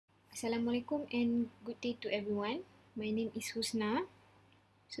Assalamualaikum and good day to everyone. My name is Husna.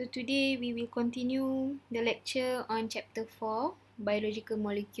 So today we will continue the lecture on chapter 4, biological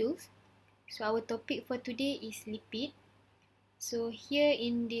molecules. So our topic for today is lipid. So here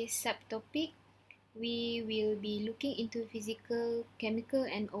in this subtopic, we will be looking into physical, chemical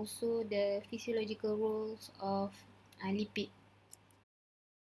and also the physiological roles of lipid.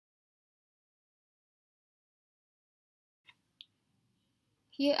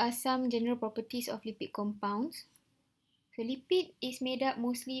 Here are some general properties of lipid compounds. So lipid is made up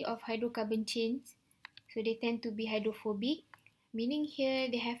mostly of hydrocarbon chains. So they tend to be hydrophobic, meaning here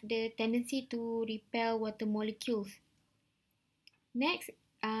they have the tendency to repel water molecules. Next,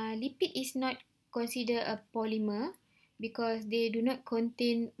 lipid is not considered a polymer because they do not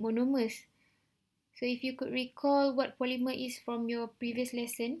contain monomers. So if you could recall what polymer is from your previous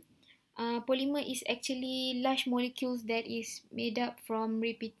lesson, polymer is actually large molecules that is made up from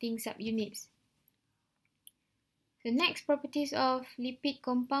repeating subunits. The next properties of lipid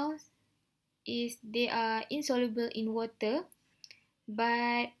compounds is they are insoluble in water,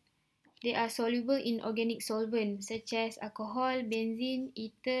 but they are soluble in organic solvents such as alcohol, benzene,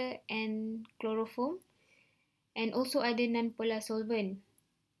 ether, and chloroform, and also other non-polar solvent.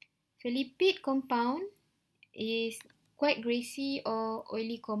 So lipid compound is quite greasy or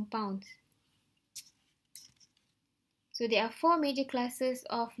oily compounds. So there are four major classes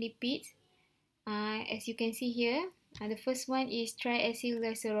of lipids. As you can see here, the first one is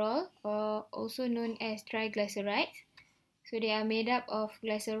triacylglycerol, or also known as triglycerides. So they are made up of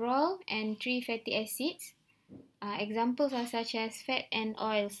glycerol and 3 fatty acids. Examples are such as fat and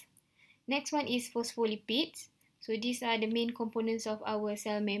oils. Next one is phospholipids. So these are the main components of our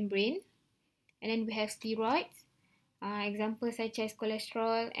cell membrane. And then we have steroids. Examples such as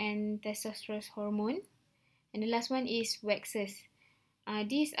cholesterol and testosterone hormone. And the last one is waxes.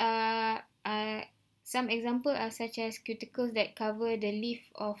 These are some examples are such as cuticles that cover the leaf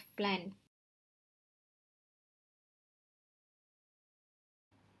of plant.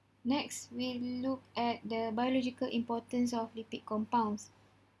 Next, we'll look at the biological importance of lipid compounds.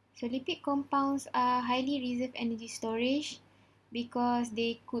 So lipid compounds are highly reserve energy storage because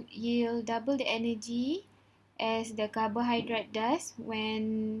they could yield double the energy as the carbohydrate does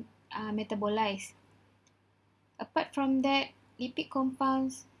when metabolized. Apart from that, lipid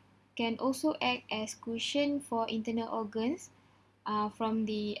compounds can also act as cushion for internal organs from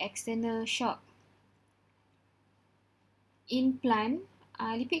the external shock. In plant,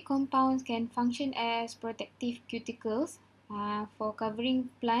 lipid compounds can function as protective cuticles for covering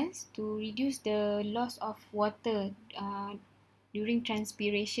plants to reduce the loss of water during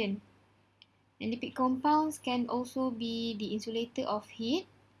transpiration. And lipid compounds can also be the insulator of heat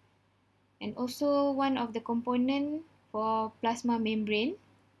and also one of the components for plasma membrane.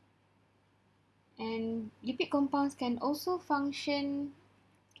 And lipid compounds can also function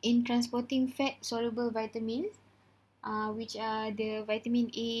in transporting fat-soluble vitamins, which are the vitamin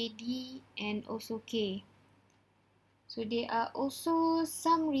A, D, and also K. So there are also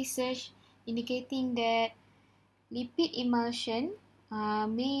some research indicating that lipid emulsion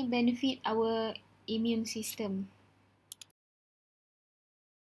may benefit our immune system.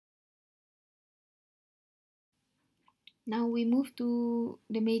 Now we move to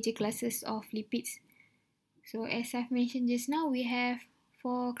the major classes of lipids. So as I've mentioned just now, we have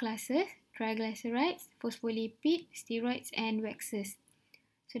four classes: triglycerides, phospholipids, steroids, and waxes.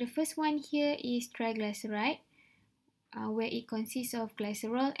 So the first one here is triglyceride, where it consists of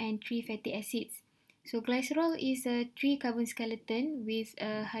glycerol and 3 fatty acids. So glycerol is a 3-carbon skeleton with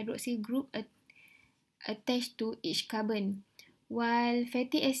a hydroxyl group attached to each carbon, while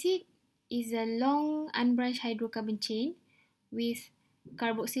fatty acid is a long unbranched hydrocarbon chain with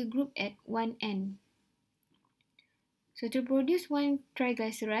carboxyl group at one end. So to produce one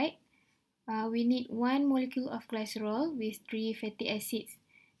triglyceride, we need one molecule of glycerol with 3 fatty acids.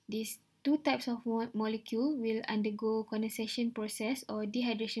 These two types of molecule will undergo condensation process or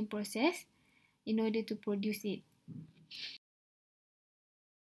dehydration process in order to produce it.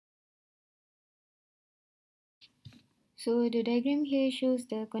 So the diagram here shows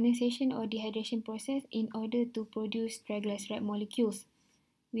the condensation or dehydration process in order to produce triglyceride molecules.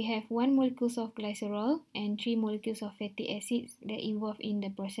 We have 1 molecule of glycerol and 3 molecules of fatty acids that involved in the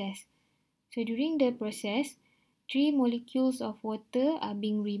process. So during the process, 3 molecules of water are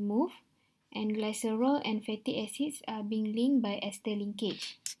being removed and glycerol and fatty acids are being linked by ester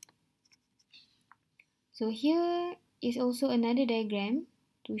linkage. So here is also another diagram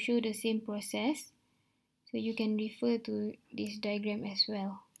to show the same process. So you can refer to this diagram as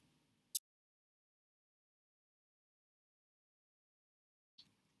well.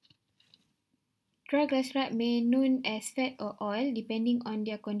 Triglyceride may be known as fat or oil depending on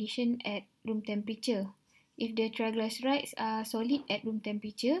their condition at room temperature. If the triglycerides are solid at room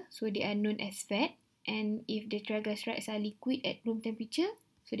temperature, so they are known as fat, and if the triglycerides are liquid at room temperature,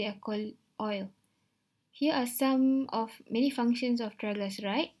 so they are called oil. Here are some of many functions of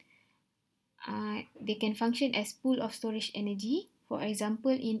triglyceride. They can function as pool of storage energy. For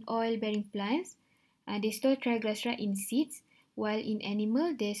example, in oil-bearing plants, they store triglyceride in seeds, while in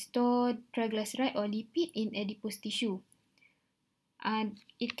animal, they store triglyceride or lipid in adipose tissue.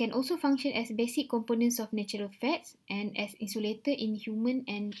 It can also function as basic components of natural fats and as insulator in human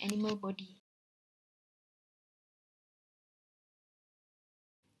and animal body.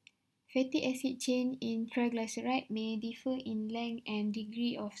 Fatty acid chain in triglyceride may differ in length and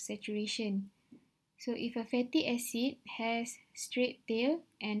degree of saturation. So if a fatty acid has straight tail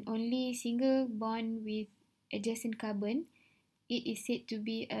and only single bond with adjacent carbon, it is said to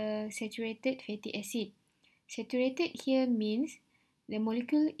be a saturated fatty acid. Saturated here means the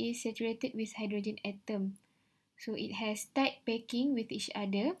molecule is saturated with hydrogen atom. So it has tight packing with each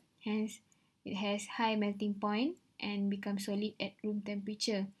other, hence it has high melting point and becomes solid at room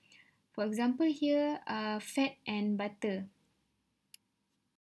temperature. For example here, fat and butter.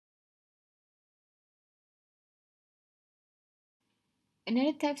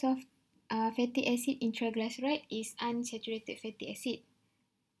 Another type of fatty acid in triglyceride is unsaturated fatty acid.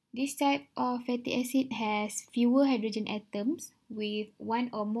 This type of fatty acid has fewer hydrogen atoms with one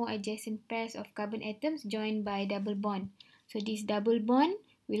or more adjacent pairs of carbon atoms joined by double bond. So this double bond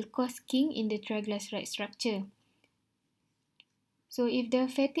will cause kink in the triglyceride structure. So if the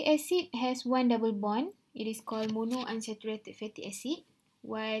fatty acid has one double bond, it is called monounsaturated fatty acid,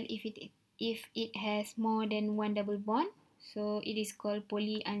 while if it has more than one double bond, so it is called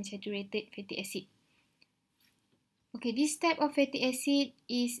polyunsaturated fatty acid. Okay, this type of fatty acid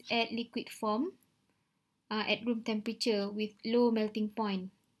is at liquid form at room temperature with low melting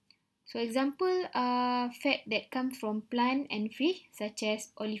point. So example are fat that come from plant and fish such as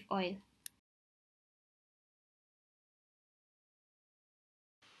olive oil.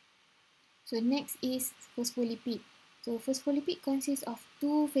 So next is phospholipid. So phospholipid consists of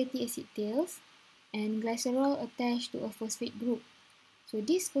two fatty acid tails and glycerol attached to a phosphate group. So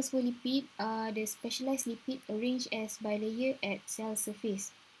these phospholipids are the specialized lipid arranged as bilayer at cell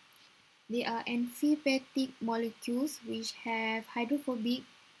surface. They are amphipathic molecules which have hydrophobic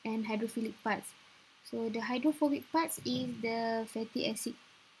and hydrophilic parts. So the hydrophobic parts is the fatty acid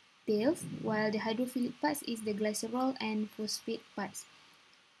tails, while the hydrophilic parts is the glycerol and phosphate parts.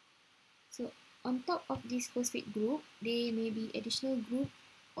 So on top of this phosphate group, there may be additional group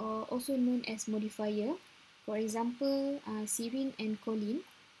or also known as modifier. For example, serine and choline.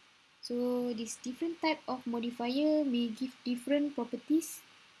 So this different type of modifier may give different properties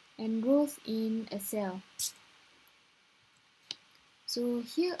and roles in a cell. So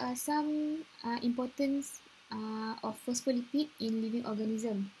here are some importance of phospholipid in living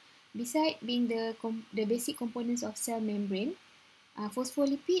organism. Besides being the basic components of cell membrane,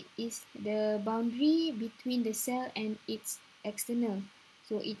 phospholipid is the boundary between the cell and its external.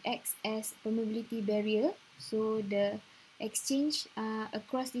 So it acts as permeability barrier. So the exchange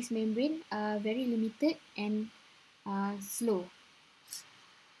across this membrane are very limited and slow.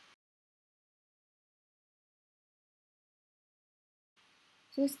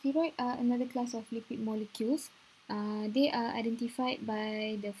 So steroids are another class of lipid molecules. They are identified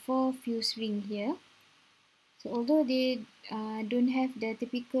by the 4 fuse ring here. So although they don't have the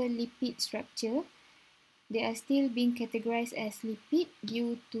typical lipid structure, they are still being categorized as lipid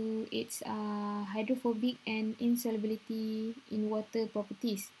due to its hydrophobic and insolubility in water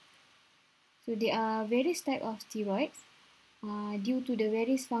properties. So there are various types of steroids due to the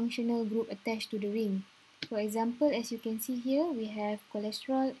various functional group attached to the ring. For example, as you can see here, we have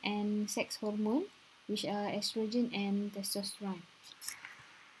cholesterol and sex hormone, which are estrogen and testosterone.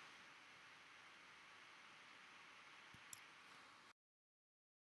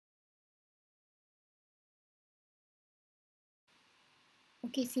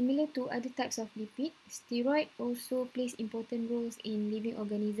 Okay, similar to other types of lipid, steroid also plays important roles in living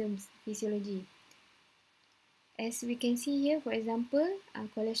organisms' physiology. As we can see here, for example,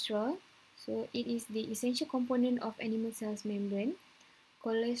 cholesterol. So it is the essential component of animal cells membrane.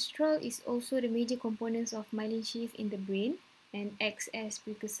 Cholesterol is also the major components of myelin sheath in the brain and acts as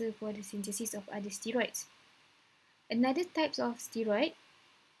precursor for the synthesis of other steroids. Another type of steroid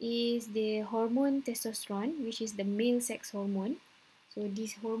is the hormone testosterone, which is the male sex hormone. So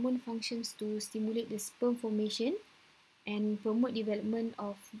this hormone functions to stimulate the sperm formation and promote development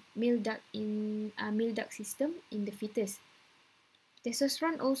of male duct system in the fetus.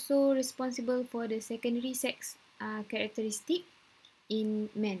 Testosterone also responsible for the secondary sex characteristic in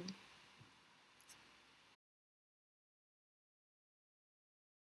men.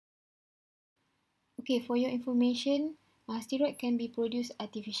 Okay, for your information, steroid can be produced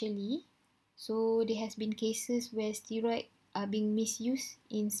artificially. So there has been cases where steroid are being misused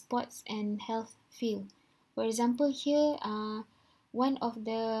in sports and health field. For example, here, one of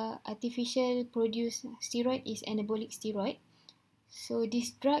the artificial produced steroid is anabolic steroid. So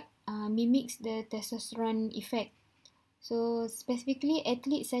this drug mimics the testosterone effect. So specifically,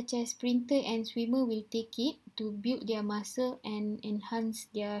 athletes such as sprinter and swimmer will take it to build their muscle and enhance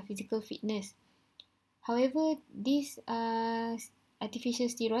their physical fitness. However, this artificial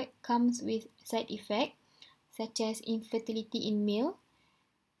steroid comes with side effects such as infertility in male,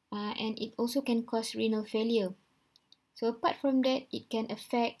 and it also can cause renal failure. So apart from that, it can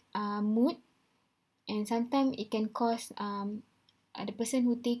affect mood, and sometimes it can cause the person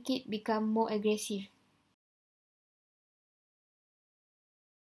who take it become more aggressive.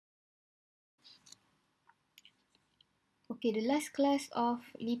 Okay, the last class of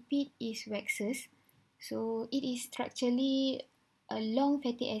lipid is waxes. So it is structurally a long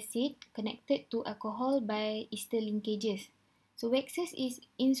fatty acid connected to alcohol by ester linkages. So waxes is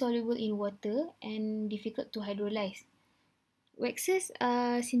insoluble in water and difficult to hydrolyze. Waxes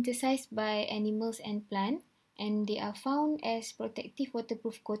are synthesized by animals and plants, and they are found as protective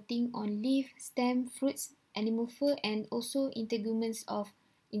waterproof coating on leaf, stem, fruits, animal fur, and also integuments of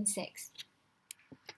insects.